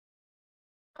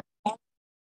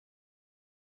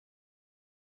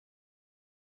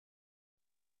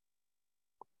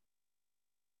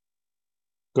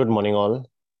Good morning, all,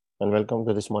 and welcome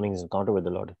to this morning's encounter with the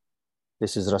Lord.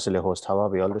 This is Russell, your host. How are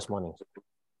we all this morning?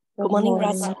 Good morning,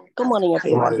 Russ. Good morning,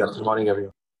 Good morning, everyone. good morning,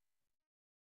 everyone.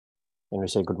 And we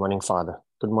say, Good morning, Father.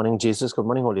 Good morning, Jesus. Good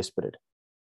morning, Holy Spirit.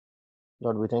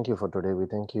 Lord, we thank you for today. We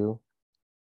thank you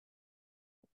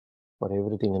for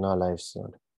everything in our lives,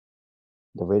 Lord.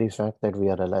 The very fact that we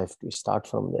are alive, we start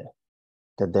from there.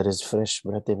 That there is fresh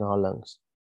breath in our lungs.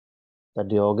 That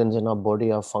the organs in our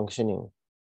body are functioning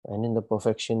and in the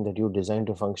perfection that you designed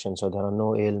to function, so there are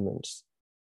no ailments.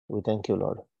 We thank you,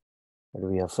 Lord, that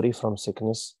we are free from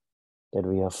sickness, that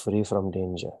we are free from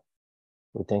danger.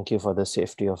 We thank you for the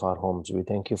safety of our homes. We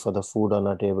thank you for the food on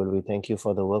our table. We thank you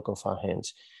for the work of our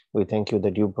hands. We thank you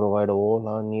that you provide all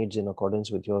our needs in accordance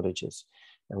with your riches.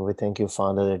 And we thank you,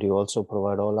 Father, that you also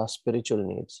provide all our spiritual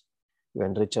needs. You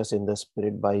enrich us in the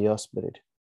Spirit by your Spirit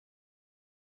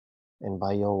and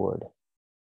by your word.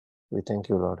 We thank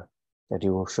you, Lord, that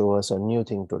you will show us a new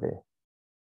thing today.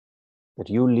 That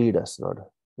you lead us, Lord.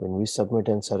 When we submit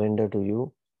and surrender to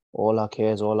you, all our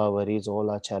cares, all our worries, all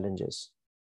our challenges,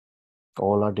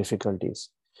 all our difficulties,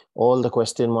 all the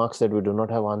question marks that we do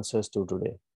not have answers to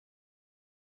today.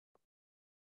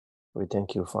 We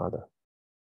thank you, Father,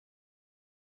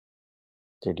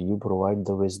 that you provide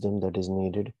the wisdom that is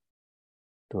needed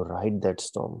to ride that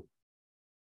storm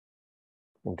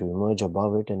and to emerge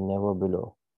above it and never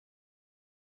below,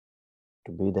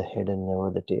 to be the head and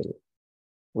never the tail.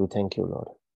 We thank you, Lord.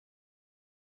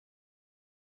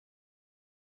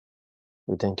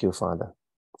 We thank you, Father,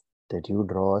 that you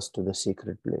draw us to the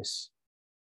secret place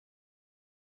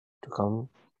to come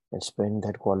and spend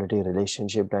that quality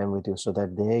relationship time with you, so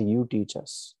that there you teach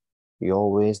us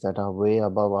your ways that are way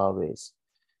above our ways,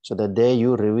 so that there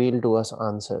you reveal to us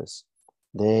answers,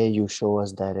 there you show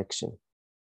us direction,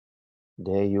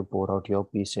 there you pour out your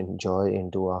peace and joy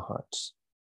into our hearts.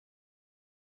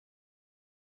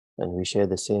 And we share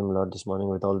the same, Lord, this morning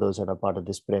with all those that are part of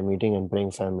this prayer meeting and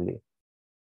praying family.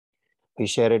 We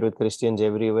share it with Christians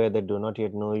everywhere that do not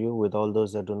yet know you, with all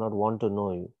those that do not want to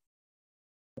know you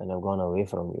and have gone away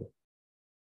from you.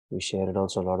 We share it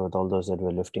also, Lord, with all those that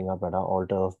we're lifting up at our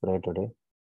altar of prayer today,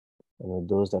 and with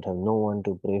those that have no one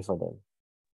to pray for them.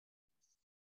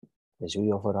 As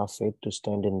we offer our faith to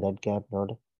stand in that gap,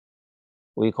 Lord,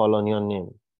 we call on your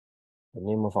name, the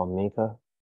name of our Maker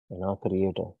and our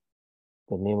Creator,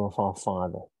 the name of our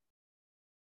Father,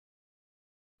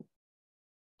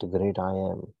 the great I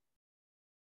am,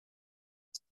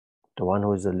 the one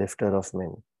who is the lifter of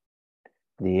men,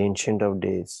 the Ancient of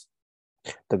Days,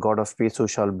 the God of peace who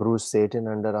shall bruise Satan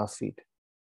under our feet,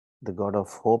 the God of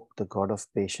hope, the God of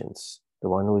patience, the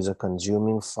one who is a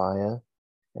consuming fire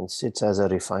and sits as a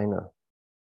refiner,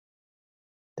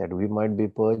 that we might be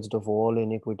purged of all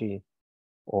iniquity,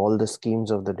 all the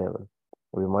schemes of the devil.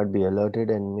 We might be alerted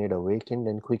and made awakened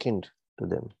and quickened to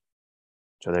them,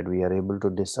 so that we are able to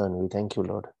discern. We thank you,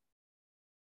 Lord,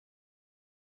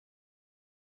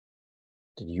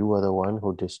 that you are the one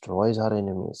who destroys our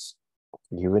enemies.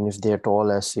 Even if they are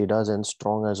tall as cedars and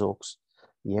strong as oaks,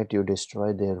 yet you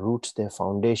destroy their roots, their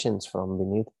foundations from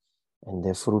beneath, and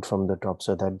their fruit from the top,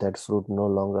 so that that fruit no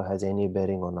longer has any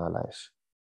bearing on our life.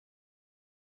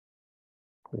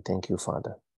 We thank you,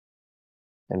 Father.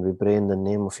 And we pray in the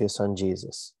name of your Son,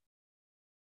 Jesus.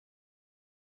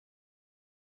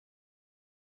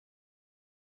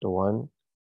 The one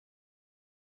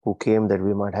who came that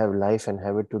we might have life and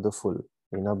have it to the full,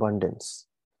 in abundance.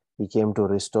 He came to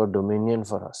restore dominion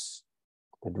for us,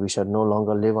 that we shall no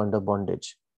longer live under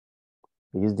bondage.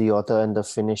 He is the author and the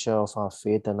finisher of our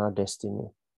faith and our destiny.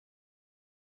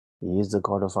 He is the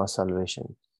God of our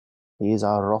salvation. He is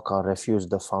our rock, our refuge,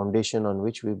 the foundation on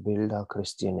which we build our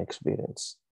Christian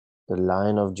experience. The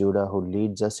Lion of Judah who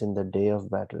leads us in the day of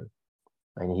battle.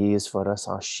 And he is for us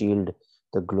our shield,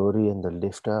 the glory and the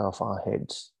lifter of our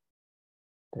heads,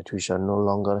 that we shall no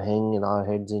longer hang in our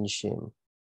heads in shame.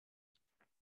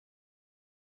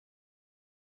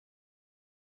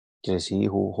 It is he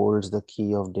who holds the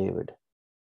key of David.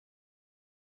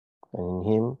 And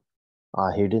in him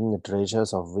are hidden the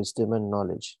treasures of wisdom and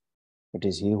knowledge. It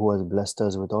is he who has blessed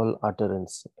us with all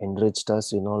utterance, enriched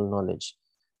us in all knowledge,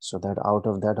 so that out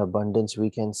of that abundance we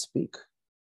can speak.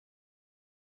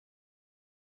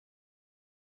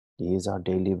 He is our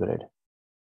daily bread,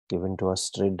 given to us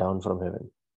straight down from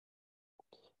heaven.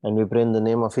 And we pray in the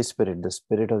name of his Spirit, the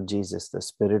Spirit of Jesus, the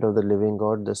Spirit of the living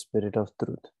God, the Spirit of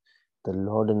truth, the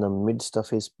Lord in the midst of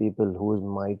his people, who is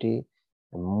mighty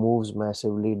and moves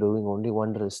massively, doing only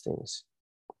wondrous things.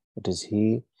 It is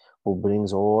he who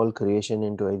brings all creation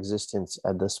into existence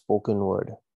at the spoken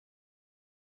word.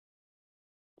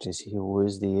 It is he who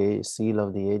is the seal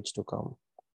of the age to come.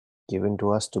 given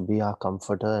to us to be our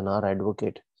comforter and our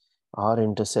advocate, our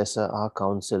intercessor, our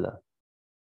counselor.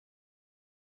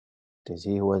 It is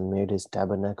He who has made His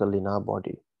tabernacle in our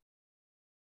body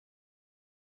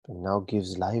and now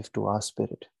gives life to our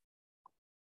spirit.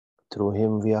 Through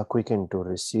Him we are quickened to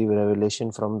receive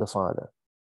revelation from the Father.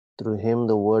 Through Him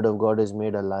the Word of God is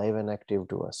made alive and active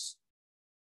to us.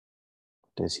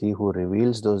 It is He who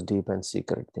reveals those deep and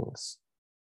secret things.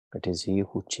 It is He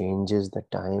who changes the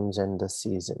times and the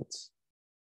seasons.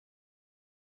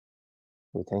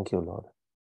 We thank you, Lord,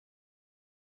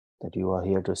 that you are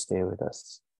here to stay with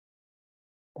us.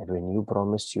 That when you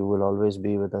promised you will always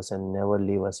be with us and never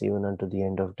leave us even unto the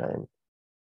end of time,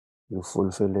 you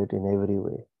fulfill it in every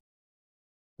way.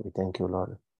 We thank you,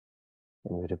 Lord,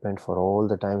 and we repent for all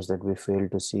the times that we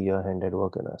failed to see your hand at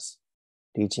work in us,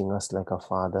 teaching us like a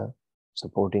father,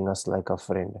 supporting us like a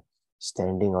friend,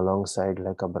 standing alongside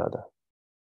like a brother.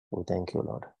 We thank you,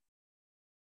 Lord.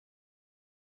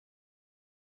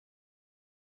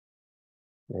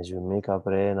 As we make our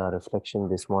prayer and our reflection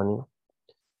this morning,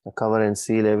 cover and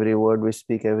seal every word we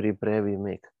speak, every prayer we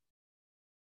make,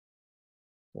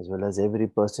 as well as every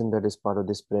person that is part of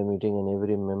this prayer meeting and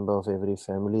every member of every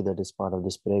family that is part of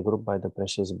this prayer group by the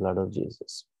precious blood of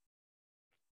Jesus.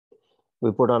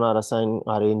 We put on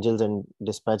our angels and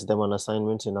dispatch them on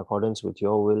assignments in accordance with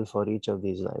your will for each of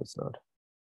these lives, Lord.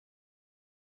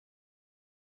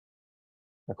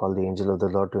 I call the angel of the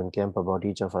Lord to encamp about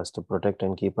each of us to protect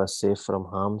and keep us safe from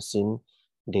harm, sin,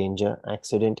 danger,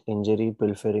 accident, injury,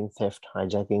 pilfering, theft,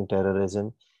 hijacking,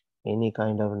 terrorism, any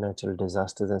kind of natural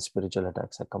disasters and spiritual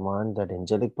attacks. I command that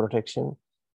angelic protection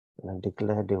and I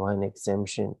declare divine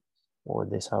exemption over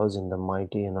this house in the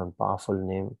mighty and powerful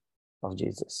name of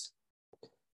Jesus.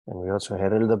 And we also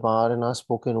herald the power in our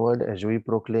spoken word as we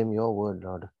proclaim your word,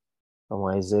 Lord. From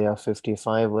Isaiah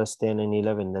 55 verse 10 and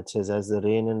 11 that says, as the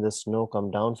rain and the snow come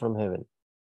down from heaven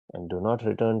and do not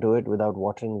return to it without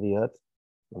watering the earth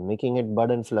and making it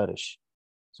bud and flourish,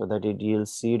 so that it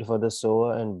yields seed for the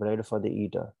sower and bread for the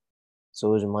eater.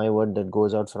 So is my word that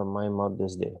goes out from my mouth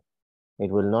this day.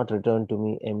 It will not return to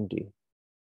me empty,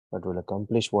 but will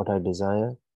accomplish what I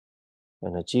desire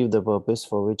and achieve the purpose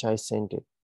for which I sent it.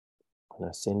 And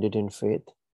I send it in faith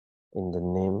in the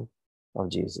name of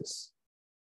Jesus.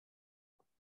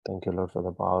 Thank you, Lord, for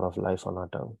the power of life on our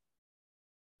tongue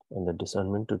and the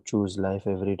discernment to choose life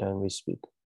every time we speak.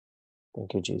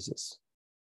 Thank you, Jesus.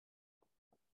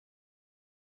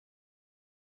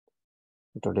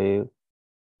 Today,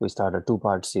 we start a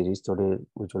two-part series today,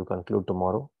 which will conclude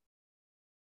tomorrow.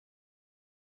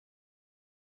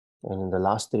 And in the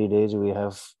last 3 days, we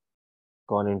have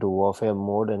gone into warfare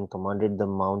mode and commanded the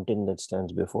mountain that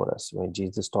stands before us. Where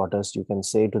Jesus taught us, you can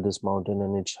say to this mountain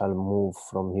and it shall move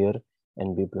from here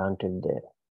and be planted there.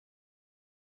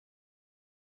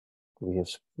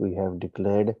 We have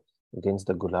declared against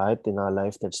the Goliath in our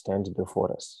life that stands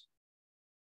before us.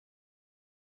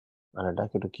 And I'd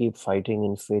like you to keep fighting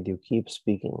in faith. You keep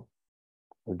speaking.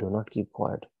 You do not keep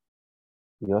quiet.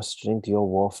 Your strength, your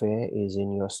warfare is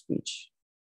in your speech,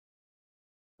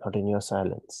 not in your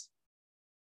silence.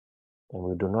 And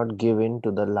we do not give in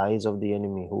to the lies of the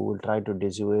enemy who will try to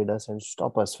dissuade us and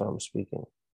stop us from speaking.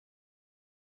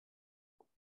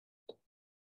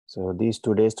 So these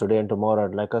 2 days, today and tomorrow,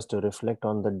 I'd like us to reflect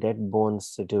on the dead bones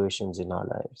situations in our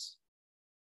lives.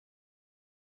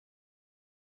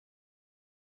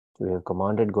 We have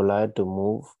commanded Goliath to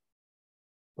move,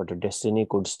 but the destiny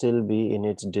could still be in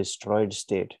its destroyed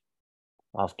state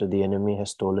after the enemy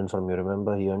has stolen from you.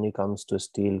 Remember, he only comes to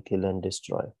steal, kill, and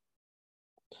destroy.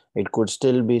 It could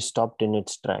still be stopped in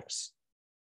its tracks.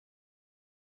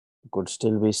 It could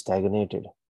still be stagnated,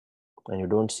 and you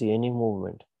don't see any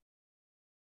movement.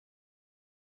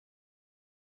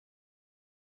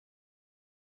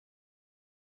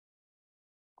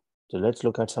 So let's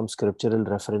look at some scriptural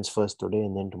reference first today,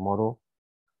 and then tomorrow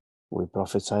we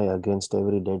prophesy against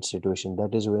every dead situation.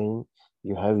 That is when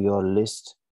you have your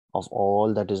list of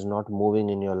all that is not moving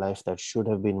in your life that should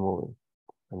have been moving.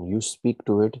 And you speak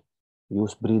to it, you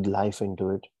breathe life into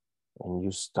it, and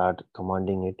you start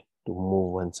commanding it to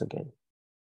move once again.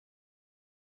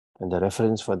 And the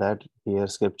reference for that here,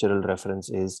 scriptural reference,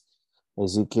 is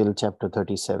Ezekiel chapter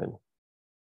 37,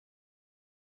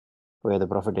 where the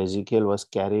prophet Ezekiel was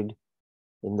carried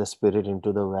in the spirit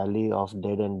into the valley of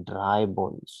dead and dry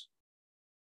bones.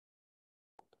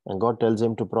 And God tells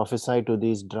him to prophesy to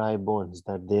these dry bones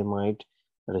that they might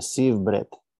receive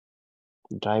breath.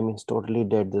 Dry means totally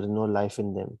dead. There is no life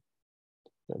in them.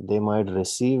 That they might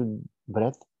receive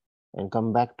breath and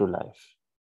come back to life.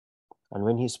 And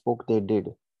when he spoke, they did.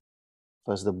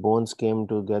 First, the bones came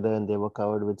together and they were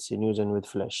covered with sinews and with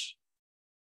flesh.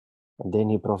 And then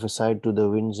he prophesied to the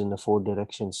winds in the four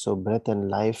directions. So breath and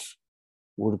life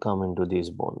would come into these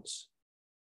bones.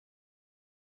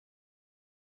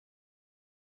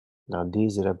 Now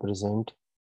these represent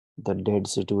the dead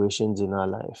situations in our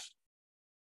life.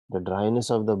 The dryness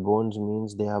of the bones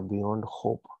means they are beyond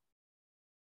hope.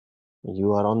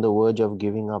 You are on the verge of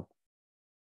giving up.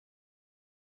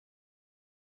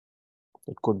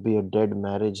 It could be a dead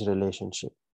marriage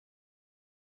relationship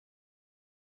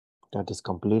that is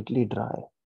completely dry,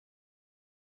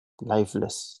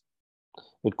 lifeless.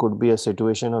 It could be a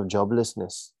situation of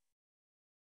joblessness,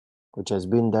 which has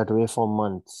been that way for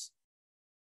months.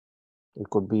 It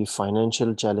could be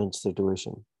financial challenge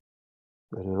situation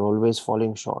where you're always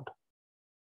falling short.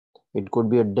 It could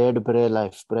be a dead prayer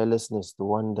life, prayerlessness, the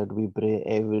one that we pray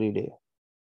every day.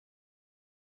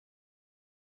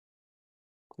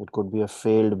 It could be a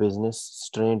failed business,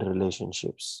 strained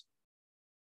relationships.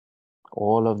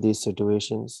 All of these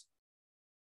situations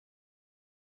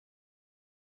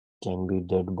can be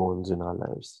dead bones in our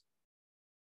lives.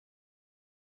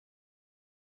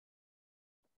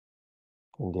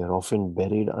 And they are often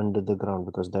buried under the ground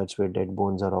because that's where dead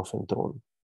bones are often thrown.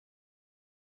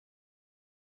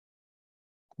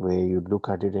 Where you look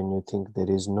at it and you think there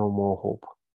is no more hope.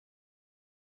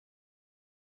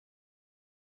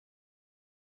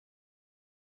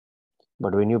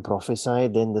 But when you prophesy,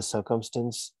 then the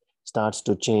circumstance starts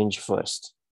to change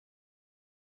first.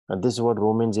 And this is what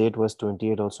Romans 8 verse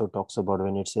 28 also talks about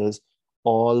when it says,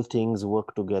 all things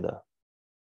work together.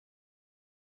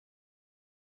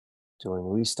 So when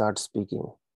we start speaking,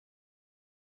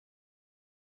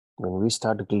 when we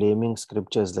start claiming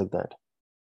scriptures like that,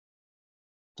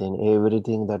 then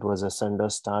everything that was asunder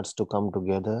starts to come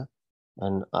together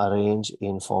and arrange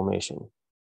in formation.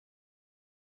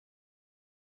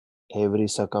 Every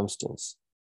circumstance.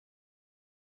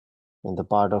 And the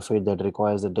part of it that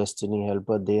requires a destiny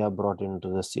helper, they are brought into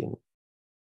the scene.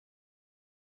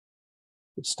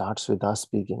 It starts with us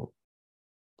speaking.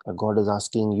 God is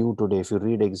asking you today, if you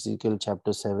read Ezekiel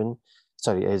chapter 37,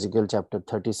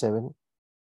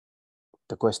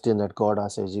 the question that God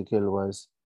asked Ezekiel was,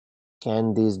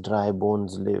 can these dry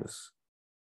bones live?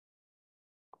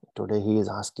 Today he is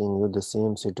asking you the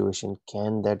same situation.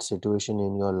 Can that situation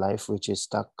in your life which is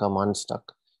stuck come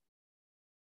unstuck?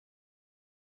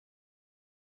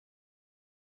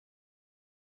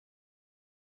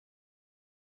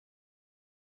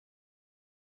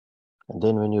 And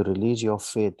then when you release your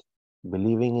faith,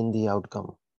 believing in the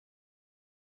outcome,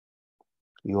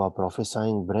 you are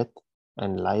prophesying breath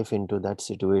and life into that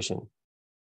situation.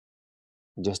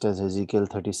 Just as Ezekiel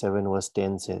 37 verse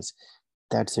 10 says,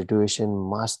 that situation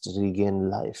must regain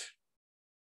life.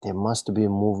 There must be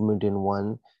movement in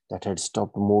one that had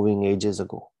stopped moving ages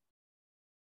ago.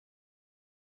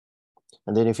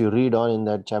 And then if you read on in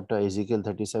that chapter, Ezekiel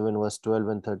 37 verse 12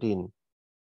 and 13,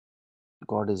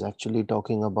 God is actually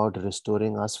talking about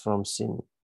restoring us from sin.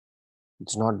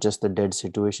 It's not just the dead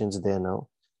situations there now.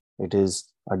 It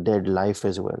is a dead life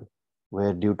as well,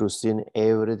 where due to sin,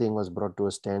 everything was brought to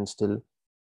a standstill.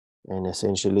 And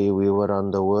essentially, we were on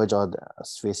the verge of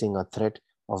facing a threat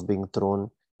of being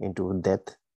thrown into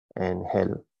death and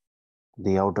hell,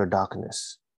 the outer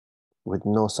darkness, with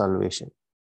no salvation.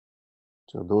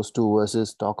 So those two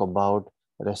verses talk about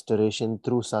restoration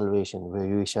through salvation, where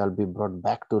we shall be brought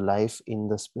back to life in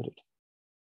the Spirit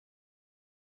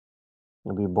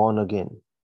and be born again.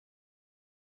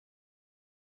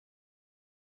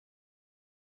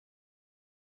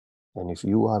 And if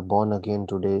you are born again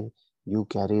today, you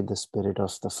carry the Spirit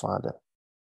of the Father,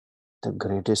 the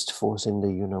greatest force in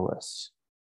the universe.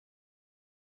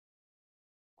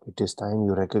 It is time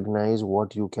you recognize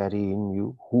what you carry in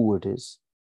you, who it is,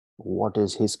 what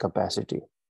is His capacity.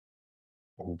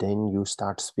 And then you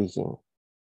start speaking.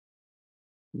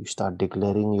 You start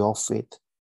declaring your faith,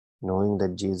 knowing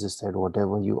that Jesus said,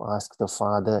 whatever you ask the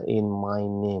Father in my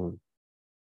name,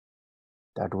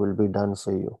 that will be done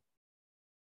for you.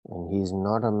 And He is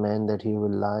not a man that He will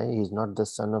lie. He is not the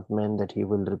Son of Man that He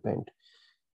will repent.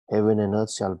 Heaven and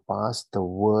earth shall pass. The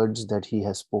words that He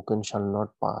has spoken shall not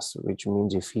pass, which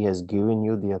means if He has given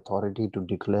you the authority to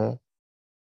declare,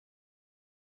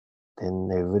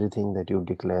 then everything that you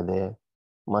declare there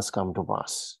must come to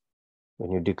pass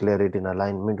when you declare it in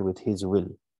alignment with His will.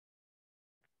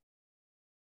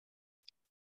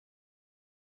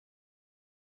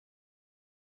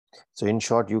 So in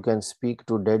short, you can speak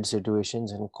to dead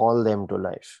situations and call them to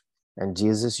life. And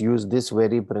Jesus used this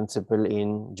very principle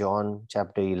in John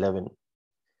chapter 11.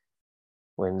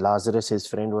 When Lazarus, his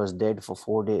friend, was dead for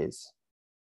 4 days.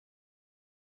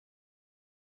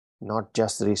 Not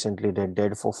just recently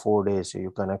dead for 4 days. So you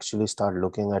can actually start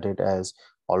looking at it as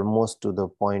almost to the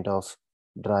point of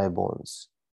dry bones,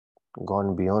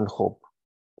 gone beyond hope.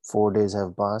 4 days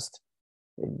have passed.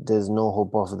 There's no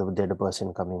hope of the dead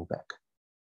person coming back.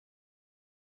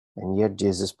 And yet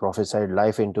Jesus prophesied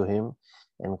life into him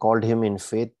and called him in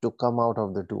faith to come out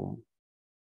of the tomb.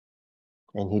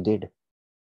 And he did.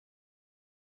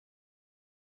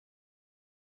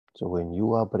 So when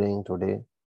you are praying today,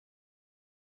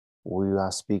 we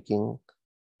are speaking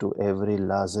to every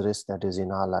Lazarus that is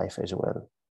in our life as well.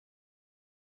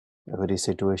 Every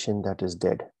situation that is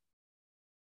dead.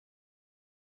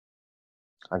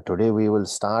 And today we will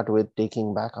start with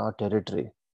taking back our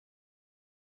territory.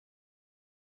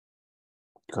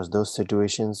 Because those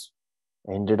situations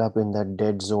ended up in that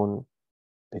dead zone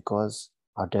because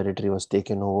our territory was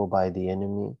taken over by the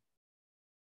enemy.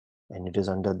 And it is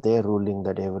under their ruling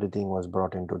that everything was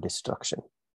brought into destruction.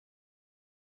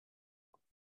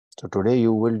 So today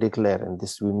you will declare, and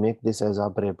we make this as our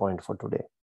prayer point for today.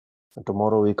 And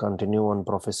tomorrow we continue on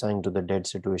prophesying to the dead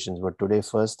situations. But today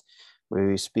first,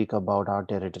 we speak about our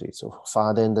territory. So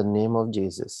Father, in the name of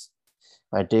Jesus,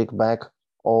 I take back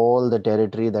all the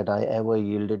territory that I ever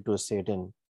yielded to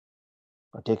Satan.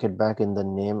 I take it back in the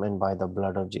name and by the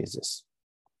blood of Jesus.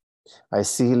 I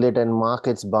seal it and mark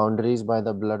its boundaries by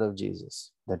the blood of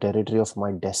Jesus. The territory of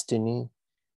my destiny,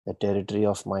 the territory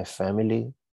of my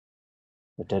family,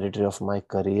 the territory of my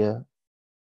career,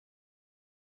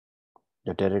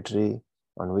 the territory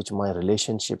on which my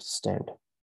relationships stand,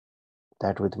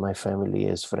 that with my family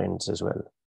as friends as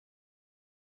well.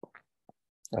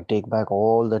 I take back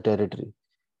all the territory,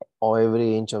 or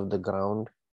every inch of the ground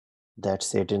that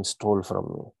Satan stole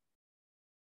from me.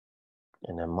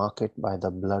 And I mark it by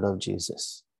the blood of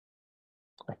Jesus.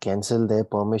 I cancel their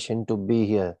permission to be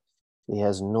here. He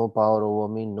has no power over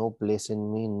me, no place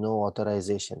in me, no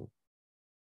authorization.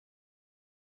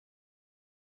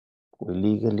 We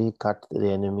legally cut the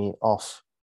enemy off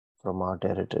from our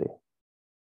territory.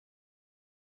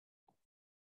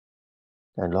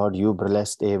 And Lord, you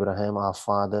blessed Abraham, our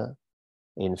father,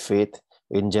 in faith.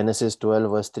 In Genesis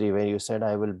 12, verse 3, where you said,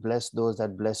 I will bless those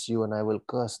that bless you and I will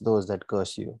curse those that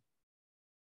curse you.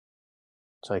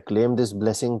 So I claim this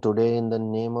blessing today in the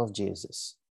name of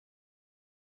Jesus.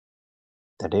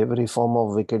 That every form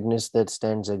of wickedness that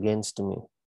stands against me,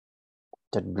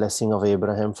 that blessing of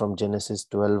Abraham from Genesis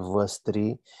 12, verse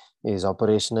 3, is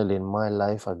operational in my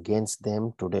life against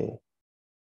them today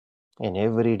and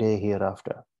every day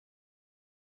hereafter.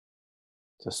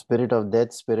 So spirit of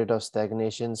death, spirit of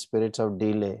stagnation, spirits of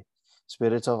delay,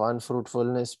 spirits of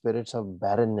unfruitfulness, spirits of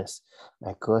barrenness,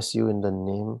 I curse you in the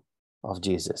name of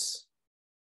Jesus.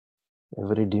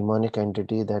 Every demonic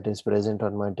entity that is present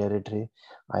on my territory,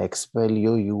 I expel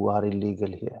you. You are illegal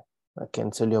here. I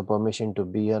cancel your permission to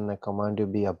be here and I command you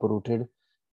be uprooted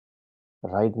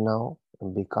right now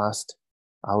and be cast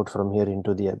out from here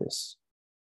into the abyss.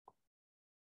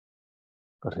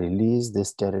 Release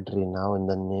this territory now in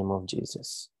the name of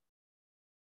Jesus.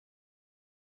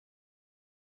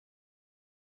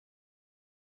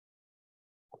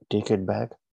 Take it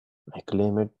back. I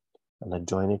claim it and I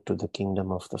join it to the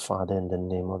kingdom of the Father in the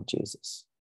name of Jesus.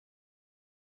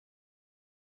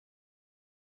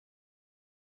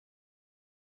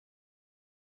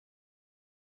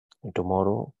 And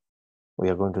tomorrow, we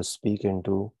are going to speak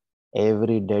into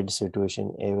every dead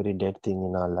situation, every dead thing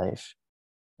in our life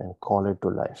and call it to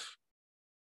life.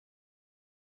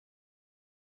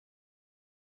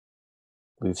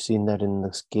 We've seen that in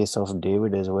the case of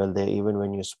David as well. There, even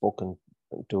when you spoken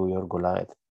to your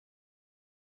Goliath,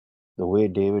 the way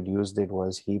David used it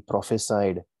was he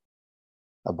prophesied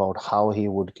about how he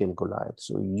would kill Goliath.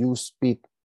 So you speak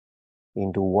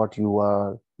into what you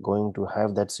are going to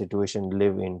have that situation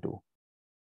live into.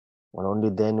 And only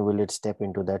then will it step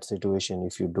into that situation.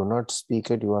 If you do not speak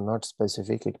it, you are not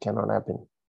specific, it cannot happen.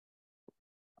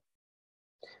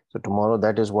 So tomorrow,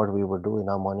 that is what we will do in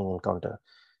our morning encounter.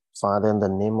 Father, in the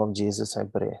name of Jesus, I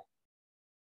pray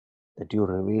that you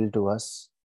reveal to us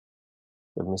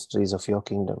the mysteries of your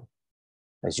kingdom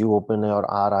as you open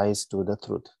our eyes to the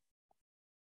truth.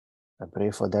 I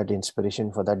pray for that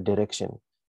inspiration, for that direction,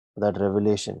 for that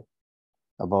revelation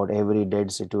about every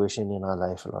dead situation in our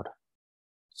life, Lord,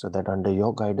 so that under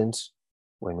your guidance,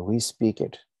 when we speak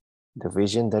it, the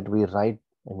vision that we write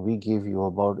and we give you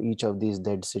about each of these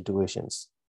dead situations,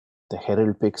 the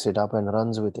herald picks it up and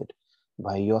runs with it.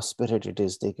 By your spirit, it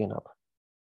is taken up.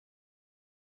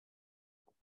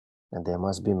 And there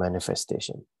must be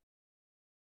manifestation.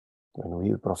 When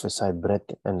we prophesy breath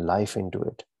and life into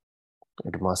it,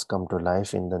 it must come to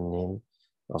life in the name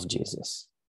of Jesus.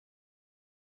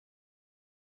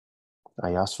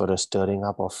 I ask for a stirring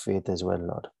up of faith as well,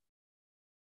 Lord,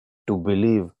 to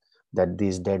believe that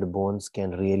these dead bones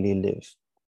can really live,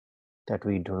 that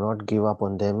we do not give up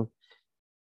on them,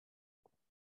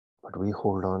 but we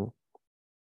hold on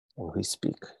and we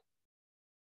speak.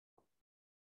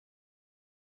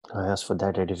 I ask for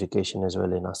that edification as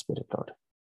well in our spirit, Lord.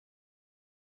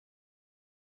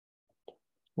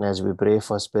 And as we pray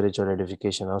for spiritual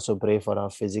edification, also pray for our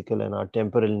physical and our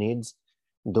temporal needs,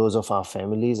 those of our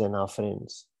families and our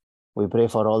friends. We pray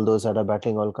for all those that are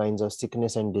battling all kinds of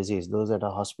sickness and disease. Those that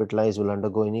are hospitalized will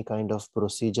undergo any kind of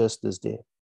procedures this day.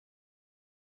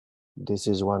 This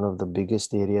is one of the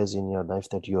biggest areas in your life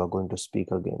that you are going to speak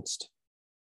against.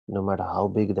 No matter how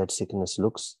big that sickness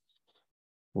looks,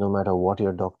 no matter what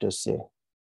your doctors say,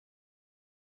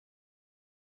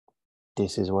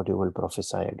 this is what you will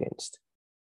prophesy against.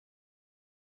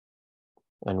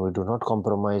 And we do not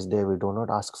compromise there. We do not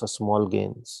ask for small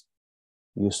gains.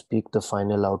 You speak the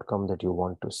final outcome that you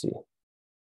want to see.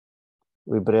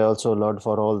 We pray also, Lord,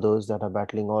 for all those that are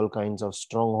battling all kinds of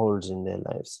strongholds in their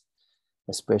lives,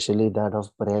 especially that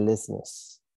of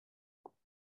prayerlessness,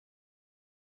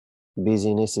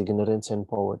 busyness, ignorance, and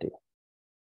poverty.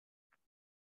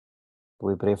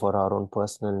 We pray for our own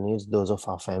personal needs, those of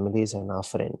our families and our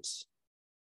friends.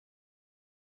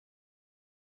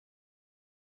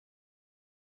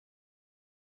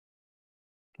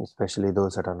 Especially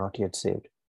those that are not yet saved.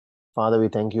 Father, we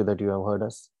thank you that you have heard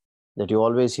us, that you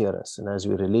always hear us. And as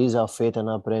we release our faith and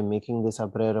our prayer, making this a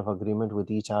prayer of agreement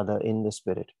with each other in the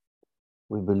Spirit,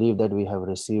 we believe that we have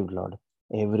received, Lord.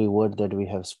 Every word that we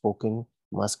have spoken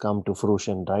must come to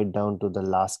fruition, right down to the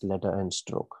last letter and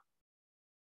stroke.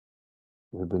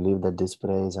 We believe that this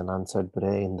prayer is an answered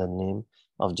prayer in the name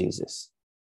of Jesus.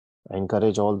 I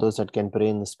encourage all those that can pray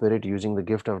in the Spirit using the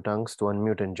gift of tongues to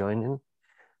unmute and join in.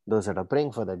 Those that are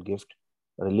praying for that gift,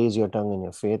 release your tongue in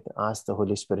your faith. Ask the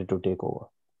Holy Spirit to take over.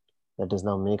 Let us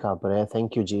now make our prayer.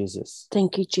 Thank you, Jesus.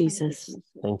 Thank you, Jesus.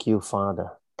 Thank you,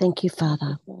 Father. Thank you,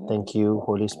 Father. Thank you,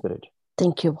 Holy Spirit.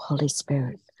 Thank you, Holy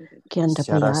Spirit.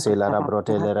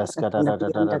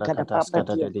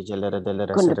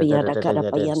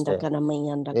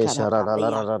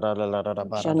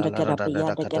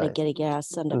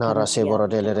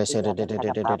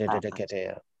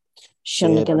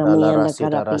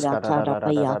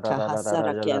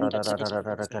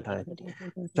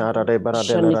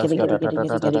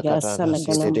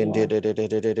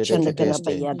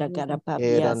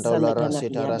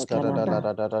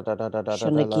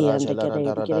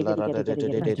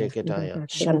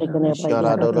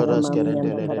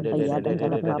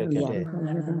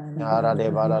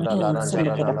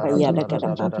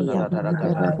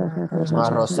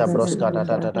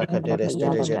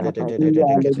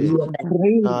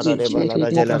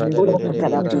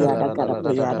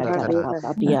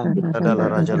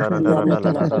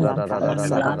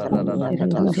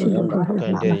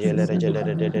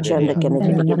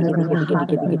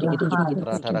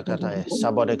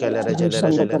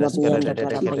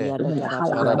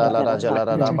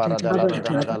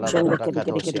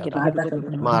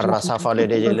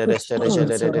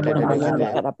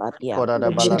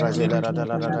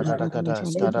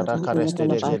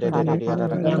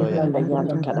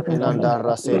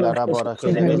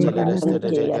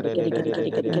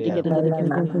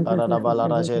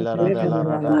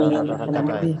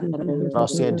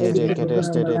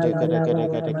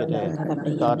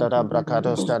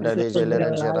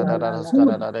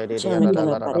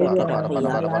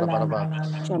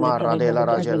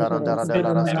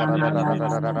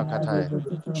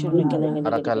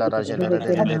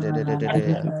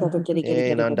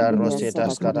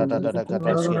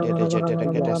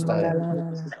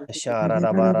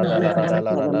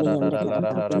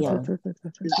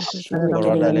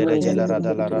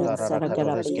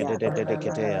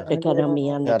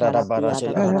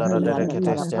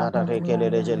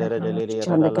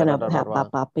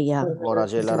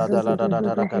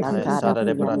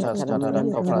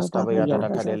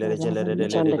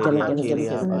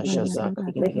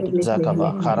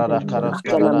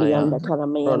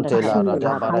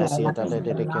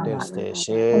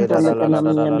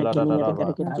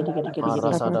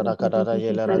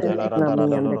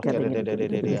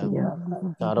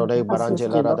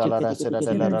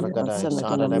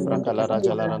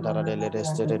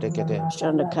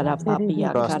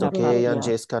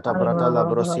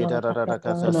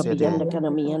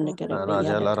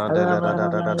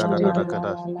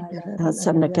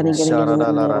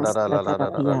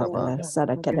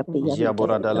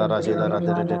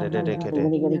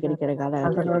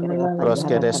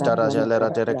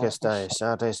 de kestai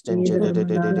sate stinge de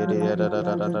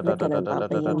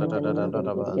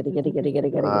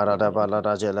arada bala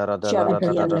rajela radela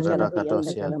radela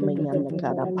katosia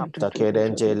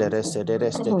takeden jele reste de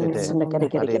reste kede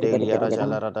adelia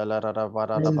rajala radela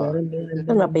radaba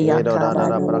edo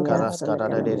da brakaras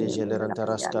kada de jele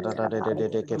rantaras kada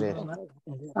de kede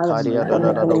Karia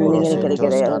da boro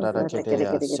sentos kada da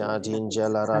kedea shajin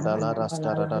jela radala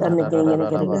raskara da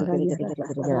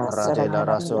Rade la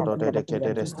raso de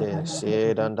kedereste,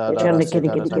 she danda la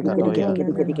rasida da katoya.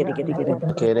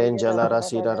 Keren jala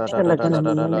rasida da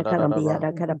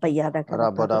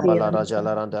Rabada balara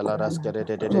jala randa la raskere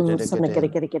de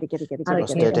kete.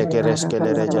 Ostete kereske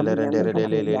le rejele rendere de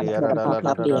lili arada la da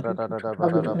barada.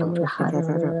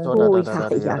 Toda da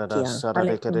sara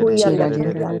de kede de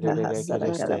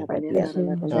kereste.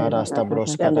 Rasta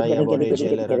broska da ya bore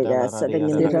jele rada la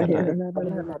radia da kata.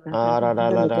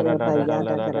 Arada la da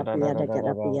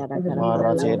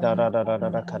Marate da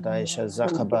Kadaisha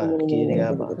Zakaba,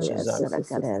 Kiriaba, Jesus.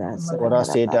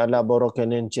 Orase da la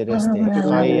Boroken Chireste,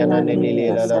 Hayana Nili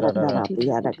la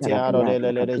Tiaro de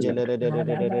la Regele de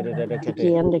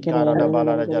Kete, Tarada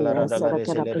Bala Jalara de la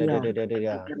Regele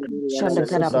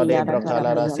de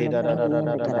Brocala Rasida da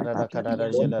Kadara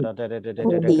Jela de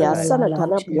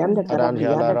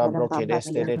Aranjala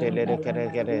Brokedeste de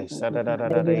Kere, Sada da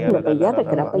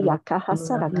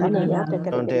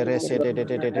Donde resede de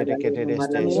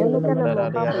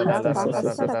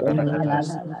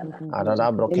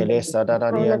Arada brokelesa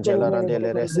da di Angela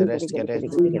Randele Reserest Kete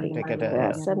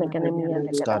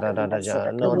Skada da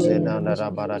ja, non zena da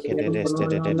rabara kete deste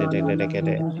de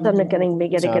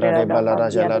Sara de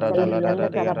Balaraja la da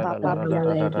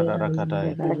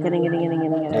Katai.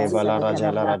 De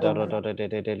Balaraja la da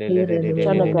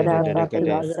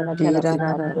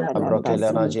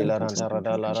Abrokela Rajila Rantara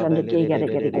da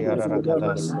la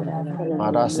Rakatas.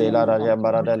 Marase la Raja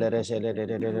Barada Resele de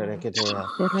Ketea.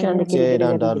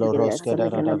 Sedanda Loroska da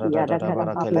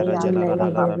Barakela Rajala da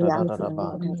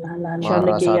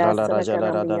Marasa da la Rajala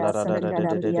da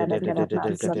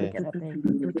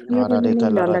Ara de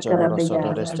Kalara Jabroso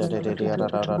de Reste de Katai.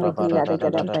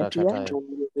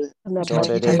 So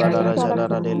de Balara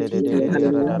Jalara de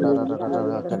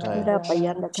Katai.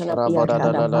 Rabada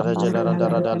da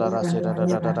Jalara da Rasida da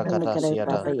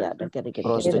Katasiata.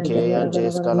 Prosteke and J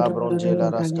Scalabron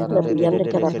Jela Rascara de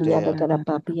Ketea.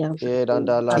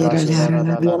 Edanda la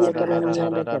Rasida da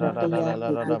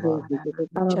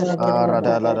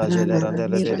Arada la Jela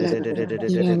and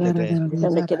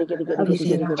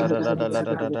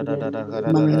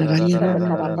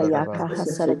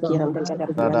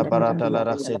Rada Barata la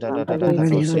Rasida da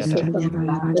Catosiata.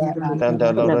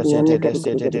 Tanda Lora Sete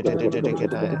de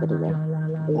Ketaya.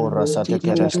 Ora Sate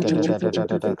Kereska da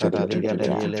Cataria de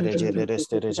Regele de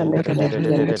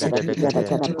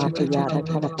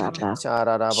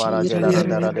Sarada Barajela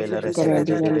Randara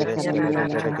de la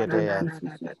Resele de Kedea.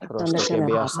 Prosteke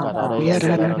Biascara de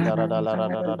Angela Randara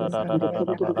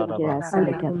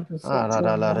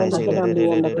Arada la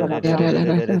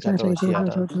Regele de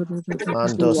Catosiata.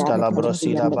 Mandos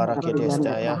Calabrosila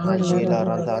Baraketesta Hajila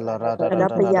Randala Rada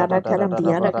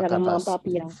Barakatas.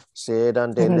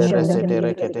 Sedan de le Resete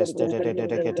Reketeste de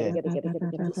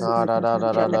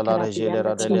Arada la Regele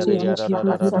Radele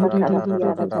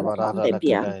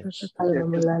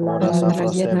Ora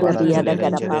Safroste Barajele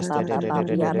Rengereste de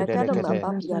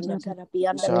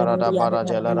Sharada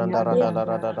Barajela Randara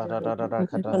Katai.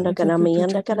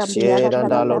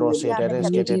 Shedandalo Rose de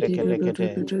Rescete de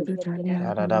Kete.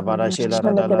 Arada Barashila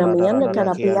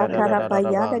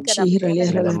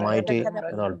in the mighty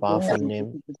and all powerful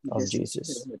name of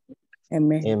Jesus.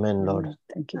 Amen. Amen, Lord.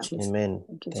 Thank you, Jesus. Amen.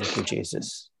 Thank you,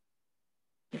 Jesus.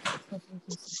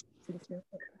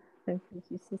 Thank you,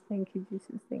 Jesus. Thank you,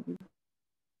 Jesus. Thank you.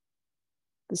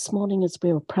 This morning, as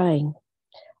we were praying,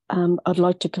 I'd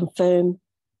like to confirm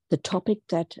the topic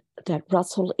that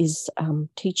Russell is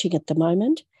teaching at the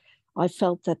moment. I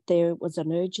felt that there was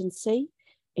an urgency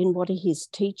in what he is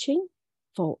teaching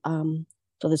for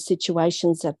the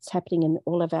situations that's happening in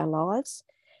all of our lives.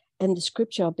 And the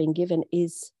scripture I've been given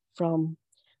is from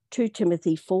 2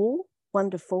 Timothy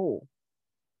 4:1-4.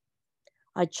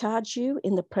 I charge you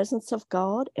in the presence of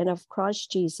God and of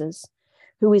Christ Jesus,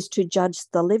 who is to judge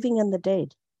the living and the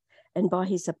dead, and by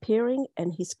his appearing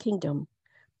and his kingdom,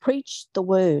 preach the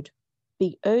word,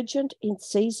 be urgent in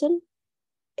season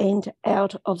and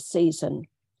out of season,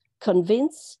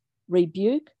 convince,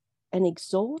 rebuke, and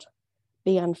exhort,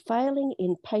 be unfailing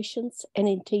in patience and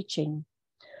in teaching.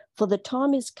 For the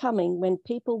time is coming when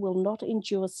people will not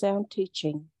endure sound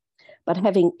teaching, but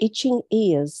having itching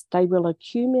ears, they will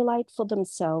accumulate for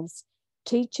themselves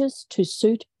teachers to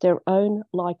suit their own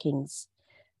likings,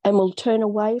 and will turn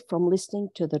away from listening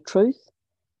to the truth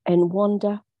and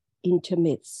wander into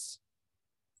myths.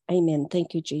 Amen.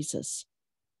 Thank you, Jesus.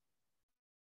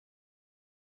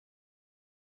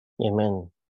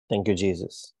 Amen. Thank you,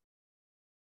 Jesus.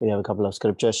 We have a couple of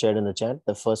scriptures shared in the chat.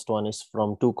 The first one is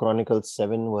from 2 Chronicles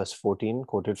 7 verse 14,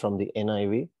 quoted from the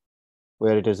NIV,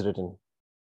 where it is written,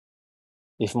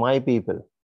 "If my people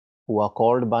who are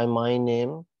called by my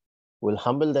name will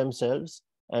humble themselves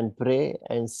and pray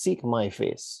and seek my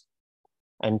face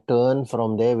and turn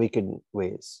from their wicked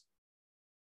ways,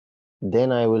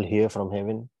 then I will hear from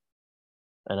heaven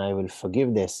and I will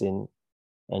forgive their sin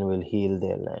and will heal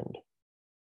their land."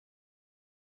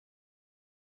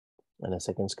 And the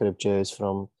second scripture is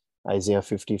from Isaiah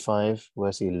 55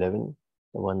 verse 11,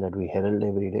 the one that we herald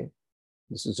every day.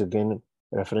 This is again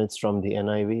reference from the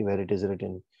NIV, where it is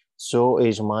written, "So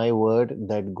is my word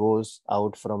that goes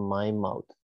out from my mouth.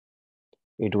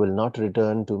 It will not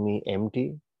return to me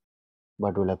empty,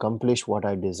 but will accomplish what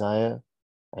I desire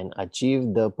and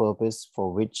achieve the purpose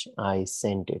for which I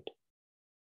sent it."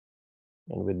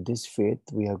 And with this faith,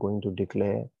 we are going to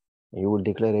declare, you will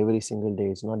declare every single day.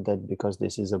 It's not that because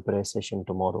this is a prayer session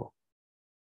tomorrow.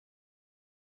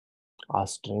 Our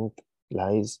strength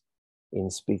lies in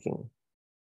speaking.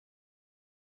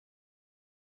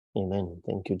 Amen.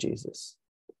 Thank you, Jesus.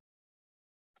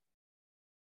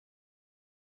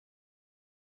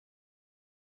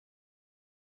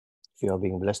 If you are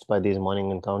being blessed by these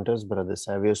morning encounters, Brother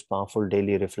Savio's powerful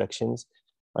daily reflections,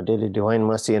 our daily Divine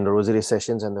Mercy and Rosary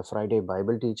sessions, and the Friday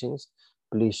Bible teachings,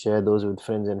 please share those with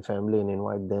friends and family and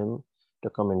invite them to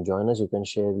come and join us. You can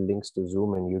share links to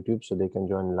Zoom and YouTube so they can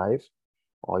join live,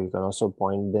 or you can also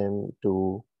point them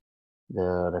to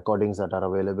the recordings that are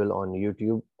available on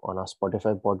YouTube, on our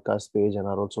Spotify podcast page, and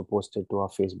are also posted to our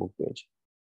Facebook page.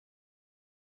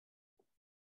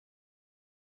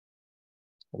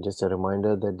 And just a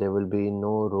reminder that there will be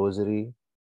no rosary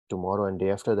tomorrow and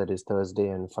day after, that is Thursday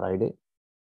and Friday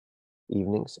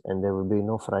evenings, and there will be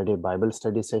no Friday Bible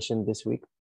study session this week.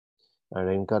 I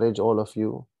encourage all of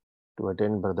you to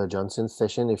attend Brother Johnson's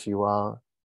session if you are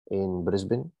in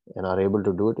Brisbane and are able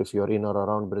to do it. If you are in or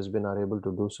around Brisbane, are able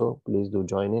to do so, please do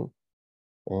join in.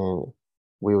 And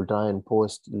we will try and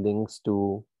post links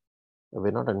to,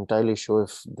 we're not entirely sure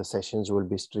if the sessions will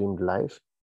be streamed live,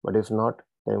 but if not,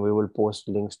 then we will post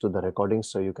links to the recordings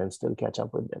so you can still catch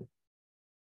up with them.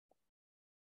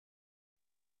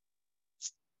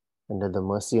 And that the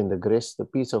mercy and the grace, the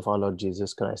peace of our Lord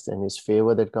Jesus Christ and his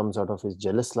favor that comes out of his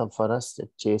jealous love for us,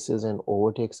 that chases and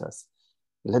overtakes us,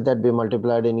 let that be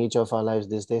multiplied in each of our lives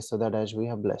this day, so that as we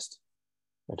are blessed,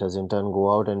 let us in turn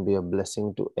go out and be a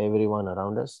blessing to everyone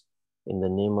around us, in the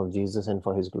name of Jesus and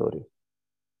for his glory.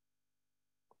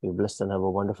 Be blessed and have a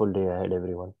wonderful day ahead,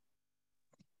 everyone.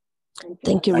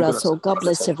 Thank you, Russell. God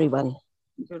bless everyone.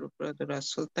 Thank you, Brother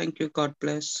Russell. Thank you. God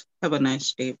bless. Have a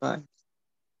nice day. Bye.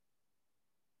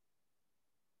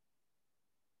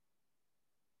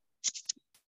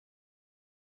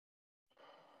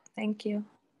 Thank you.